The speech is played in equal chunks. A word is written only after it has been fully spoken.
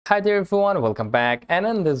Hi there everyone, welcome back, and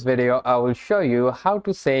in this video I will show you how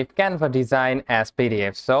to save Canva design as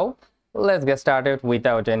PDF. So let's get started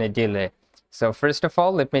without any delay. So first of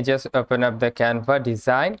all, let me just open up the Canva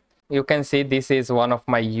design. You can see this is one of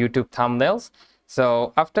my YouTube thumbnails.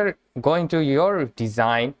 So after going to your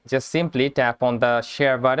design, just simply tap on the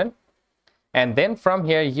share button, and then from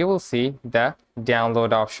here you will see the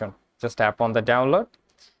download option. Just tap on the download,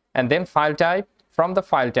 and then file type. From the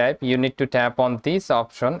file type, you need to tap on this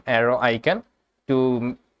option, arrow icon,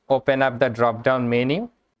 to open up the drop down menu.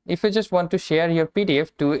 If you just want to share your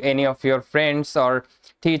PDF to any of your friends or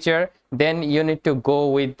teacher, then you need to go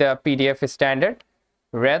with the PDF standard.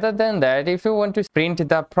 Rather than that, if you want to print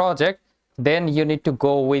the project, then you need to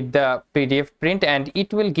go with the PDF print, and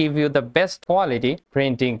it will give you the best quality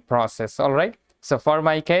printing process. All right. So for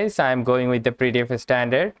my case, I'm going with the PDF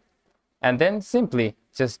standard, and then simply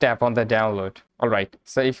just tap on the download. All right,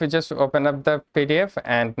 so if you just open up the PDF,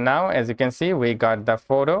 and now as you can see, we got the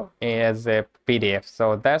photo as a PDF.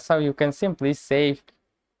 So that's how you can simply save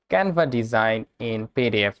Canva design in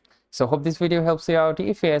PDF. So hope this video helps you out.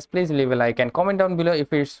 If yes, please leave a like and comment down below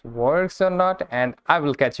if it works or not, and I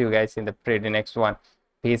will catch you guys in the pretty next one.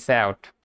 Peace out.